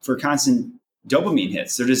for constant dopamine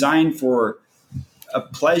hits. They're designed for a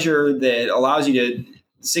pleasure that allows you to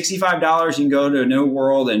 $65, you can go to a new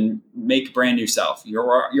world and make a brand new self.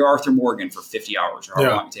 You're Arthur Morgan for 50 hours or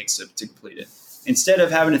how long it takes to complete it. Instead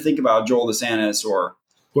of having to think about Joel DeSantis or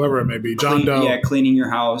whoever it may be, John Doe. Yeah, cleaning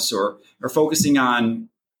your house or focusing on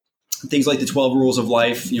things like the 12 rules of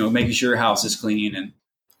life, making sure your house is clean and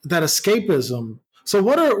that escapism. So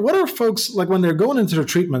what are folks like when they're going into the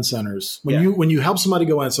treatment centers, when you help somebody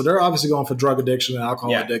go in, so they're obviously going for drug addiction and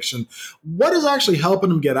alcohol addiction. What is actually helping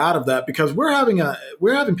them get out of that? Because we're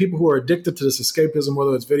having people who are addicted to this escapism,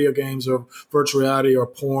 whether it's video games or virtual reality or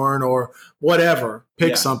porn or whatever,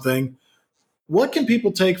 pick something. What can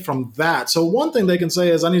people take from that? So one thing they can say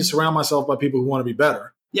is I need to surround myself by people who want to be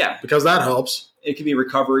better. Yeah. Because that helps. It could be a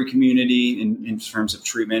recovery community in terms of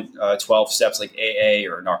treatment, 12 steps like AA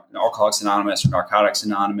or Alcoholics Anonymous or Narcotics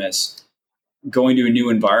Anonymous, going to a new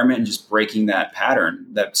environment and just breaking that pattern,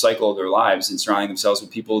 that cycle of their lives and surrounding themselves with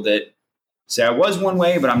people that say, I was one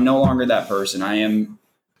way, but I'm no longer that person. I am.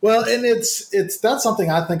 Well, and that's something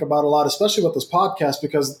I think about a lot, especially with this podcast,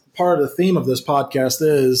 because part of the theme of this podcast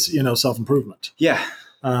is, self-improvement. Yeah.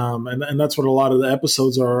 And that's what a lot of the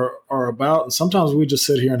episodes are about. And sometimes we just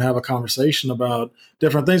sit here and have a conversation about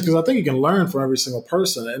different things because I think you can learn from every single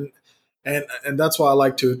person. And that's why I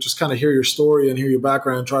like to just kind of hear your story and hear your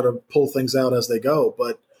background and try to pull things out as they go.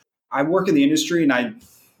 But I work in the industry and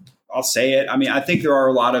I'll say it. I mean, I think there are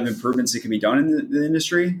a lot of improvements that can be done in the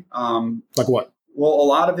industry. Like what? Well, a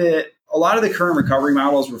lot of the current recovery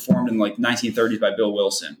models were formed in like 1930s by Bill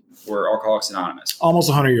Wilson for Alcoholics Anonymous. Almost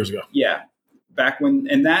 100 years ago. Yeah. Back when,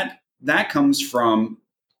 and that comes from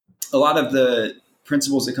a lot of the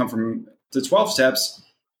principles that come from the 12 steps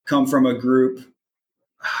come from a group.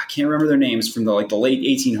 I can't remember their names from the late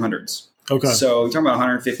 1800s. Okay. So we're talking about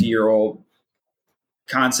 150-year-old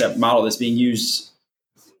concept model that's being used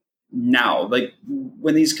now. Like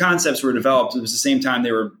when these concepts were developed, it was the same time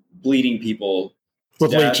they were bleeding people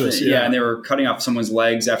with death. leeches. Yeah, and they were cutting off someone's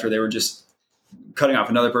legs after they were just cutting off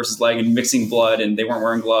another person's leg and mixing blood, and they weren't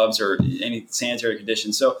wearing gloves or any sanitary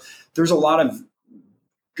conditions. So there's a lot of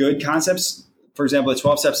good concepts. For example, the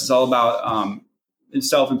 12 steps is all about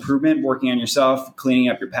self-improvement, working on yourself, cleaning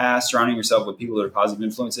up your past, surrounding yourself with people that are positive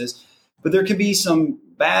influences. But there could be some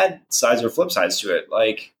bad sides or flip sides to it.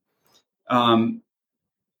 Like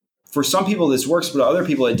for some people this works, but other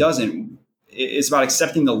people it doesn't. It's about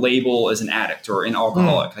accepting the label as an addict or an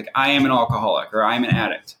alcoholic. Like I am an alcoholic or I am an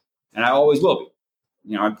addict, and I always will be.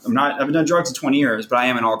 You know, I've done drugs in 20 years, but I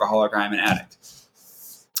am an alcoholic or I am an addict.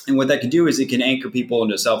 And what that can do is it can anchor people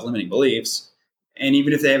into self-limiting beliefs. And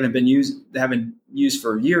even if they haven't used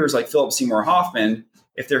for years, like Philip Seymour Hoffman,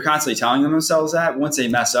 if they're constantly telling themselves that, once they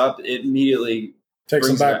mess up, it immediately takes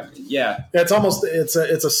them back. Yeah. It's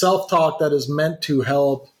a self-talk that is meant to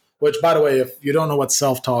help, which, by the way, if you don't know what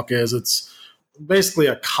self-talk is, it's basically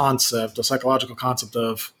a concept, a psychological concept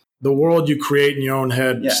of the world you create in your own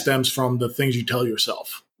head stems from the things you tell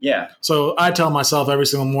yourself. Yeah. So I tell myself every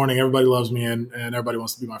single morning, everybody loves me and everybody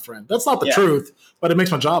wants to be my friend. That's not the truth, but it makes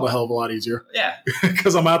my job a hell of a lot easier. Yeah.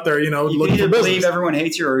 Because I'm out there, you looking for business. Believe everyone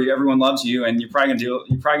hates you or everyone loves you, and you're probably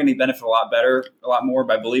going to benefit a lot more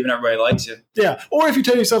by believing everybody likes you. Yeah. Or if you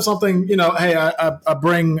tell yourself something, hey, I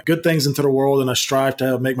bring good things into the world and I strive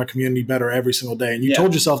to make my community better every single day. And you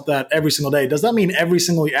told yourself that every single day. Does that mean every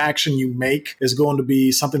single action you make is going to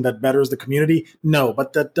be something that betters the community? No,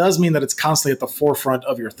 but that does mean that it's constantly at the forefront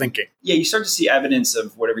of your thinking. Yeah, you start to see evidence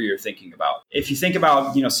of whatever you're thinking about. If you think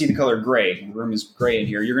about, see the color gray, the room is gray in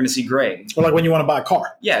here, you're going to see gray. Or like when you want to buy a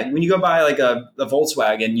car. Yeah, when you go buy like a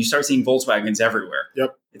Volkswagen, you start seeing Volkswagens everywhere.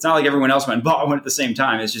 Yep. It's not like everyone else went and bought one at the same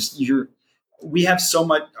time. It's just we have so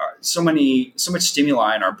much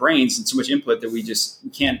stimuli in our brains and so much input that we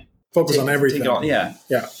can't focus on everything. Yeah.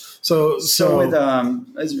 So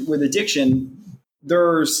with addiction,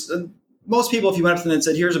 there's most people, if you went up to them and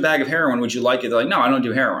said, here's a bag of heroin, would you like it? They're like, no, I don't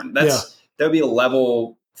do heroin. That would be a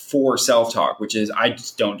level 4 self-talk, which is, I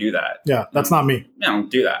just don't do that. Yeah, that's not me. I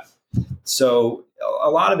don't do that. So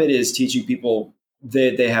a lot of it is teaching people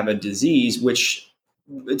that they have a disease, which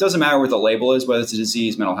it doesn't matter what the label is, whether it's a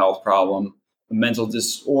disease, mental health problem, a mental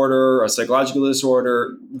disorder, a psychological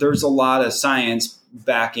disorder. There's a lot of science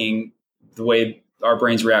backing the way our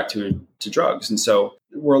brains react to drugs. And so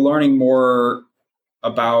we're learning more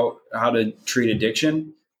about how to treat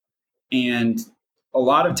addiction. And a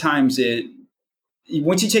lot of times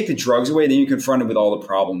once you take the drugs away, then you're confronted with all the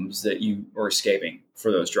problems that you are escaping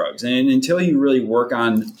for those drugs. And until you really work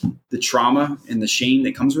on the trauma and the shame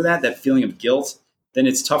that comes with that feeling of guilt, then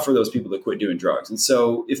it's tough for those people to quit doing drugs. And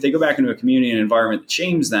so if they go back into a community and environment that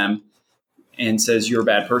shames them and says you're a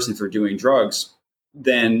bad person for doing drugs,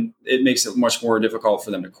 then it makes it much more difficult for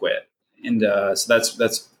them to quit. And so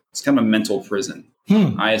it's kind of a mental prison.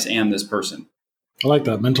 I just am this person. I like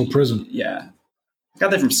that, mental prison. Yeah. I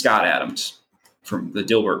got that from Scott Adams, from the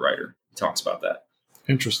Dilbert writer. He talks about that.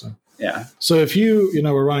 Interesting. Yeah. So if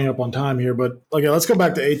we're running up on time here, but okay, let's go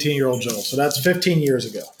back to 18-year-old Joel. So that's 15 years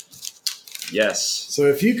ago. Yes. So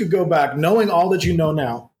if you could go back, knowing all that you know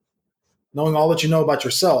now, knowing all that you know about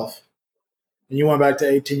yourself, and you went back to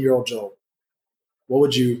 18-year-old Joel, what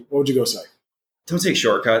would you go say? Don't take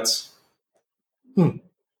shortcuts.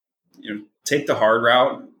 Take the hard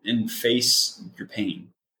route and face your pain.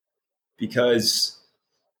 Because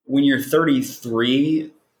when you're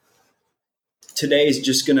 33, today is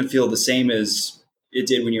just going to feel the same as it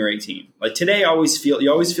did when you were 18. Like today, you always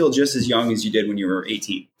feel just as young as you did when you were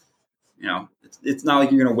 18. It's not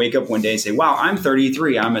like you're going to wake up one day and say, wow, I'm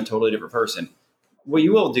 33. I'm a totally different person. What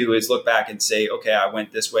you will do is look back and say, okay, I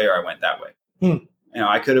went this way or I went that way.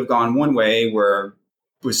 I could have gone one way where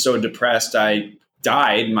I was so depressed I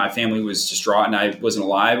died and my family was distraught and I wasn't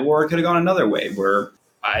alive, or I could have gone another way where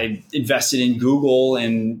I invested in Google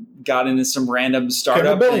and got into some random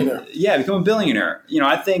startup. Become a billionaire.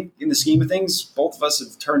 I think in the scheme of things, both of us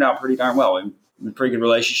have turned out pretty darn well. I'm in a pretty good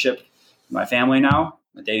relationship with my family now.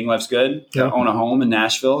 My dating life's good. I own a home in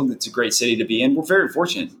Nashville. It's a great city to be in. We're very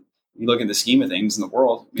fortunate. You look at the scheme of things in the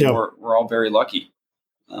world. We're all very lucky.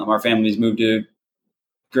 Our families moved to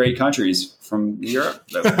great countries from Europe.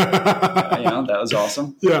 That was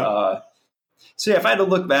awesome. Yeah. If I had to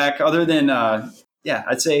look back, other than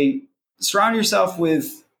I'd say surround yourself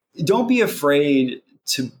with. Don't be afraid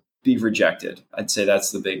to be rejected. I'd say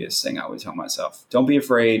that's the biggest thing I would tell myself. Don't be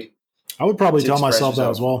afraid. I would probably tell myself that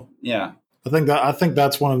as well. Yeah. I think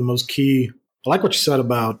that's one of the most key. I like what you said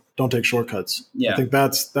about don't take shortcuts. Yeah. I think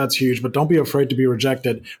that's huge, but don't be afraid to be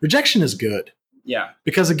rejected. Rejection is good. Yeah.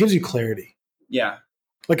 Because it gives you clarity. Yeah.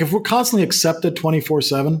 Like if we're constantly accepted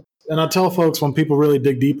 24/7, And I tell folks when people really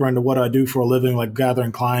dig deeper into what I do for a living, like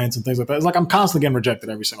gathering clients and things like that, it's like I'm constantly getting rejected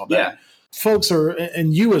every single day. Yeah. Folks are,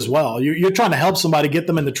 and you as well, you're trying to help somebody get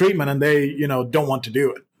them into treatment and they, don't want to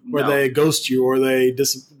do it, or they ghost you, or they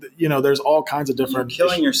there's all kinds of different. You're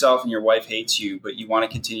killing yourself and your wife hates you, but you want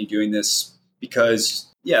to continue doing this because,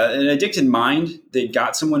 an addicted mind, they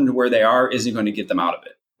got someone to where they are isn't going to get them out of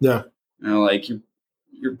it. Yeah. Like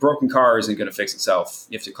your broken car isn't going to fix itself.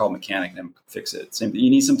 You have to call a mechanic and fix it. You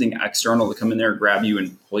need something external to come in there, grab you,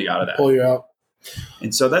 and pull you out of that. Pull you out.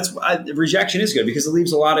 And so rejection is good because it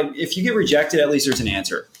leaves a lot of, if you get rejected, at least there's an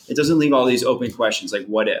answer. It doesn't leave all these open questions like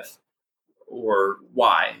what if or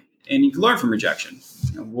why. And you can learn from rejection.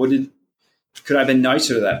 Could I have been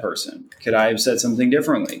nicer to that person? Could I have said something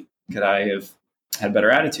differently? Could I have had a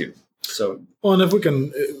better attitude? So, well, and if we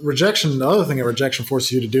can, rejection, the other thing that rejection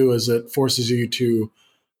forces you to do is it forces you to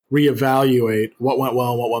reevaluate what went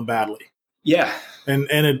well and what went badly. Yeah. And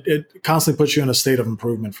it constantly puts you in a state of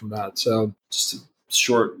improvement from that. So just a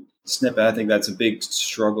short snippet. I think that's a big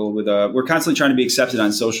struggle with, we're constantly trying to be accepted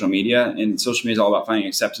on social media, and social media is all about finding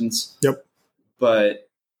acceptance. Yep. But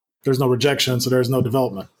there's no rejection, so there's no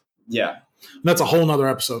development. Yeah. And that's a whole nother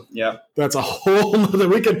episode. Yeah. That's a whole nother,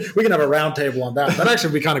 we can have a round table on that. That'd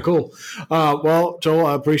actually be kind of cool. Well, Joel,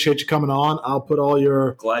 I appreciate you coming on. I'll put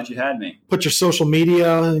glad you had me. Put your social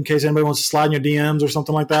media in case anybody wants to slide in your DMs or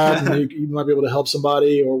something like that. And you might be able to help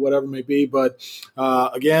somebody or whatever it may be. But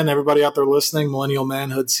again, everybody out there listening,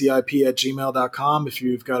 millennialmanhoodcip@gmail.com. If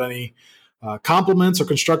you've got any compliments or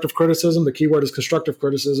constructive criticism, the keyword is constructive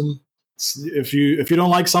criticism. If you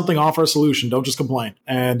don't like something, offer a solution. Don't just complain.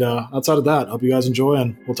 And outside of that, hope you guys enjoy,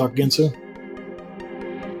 and we'll talk again soon.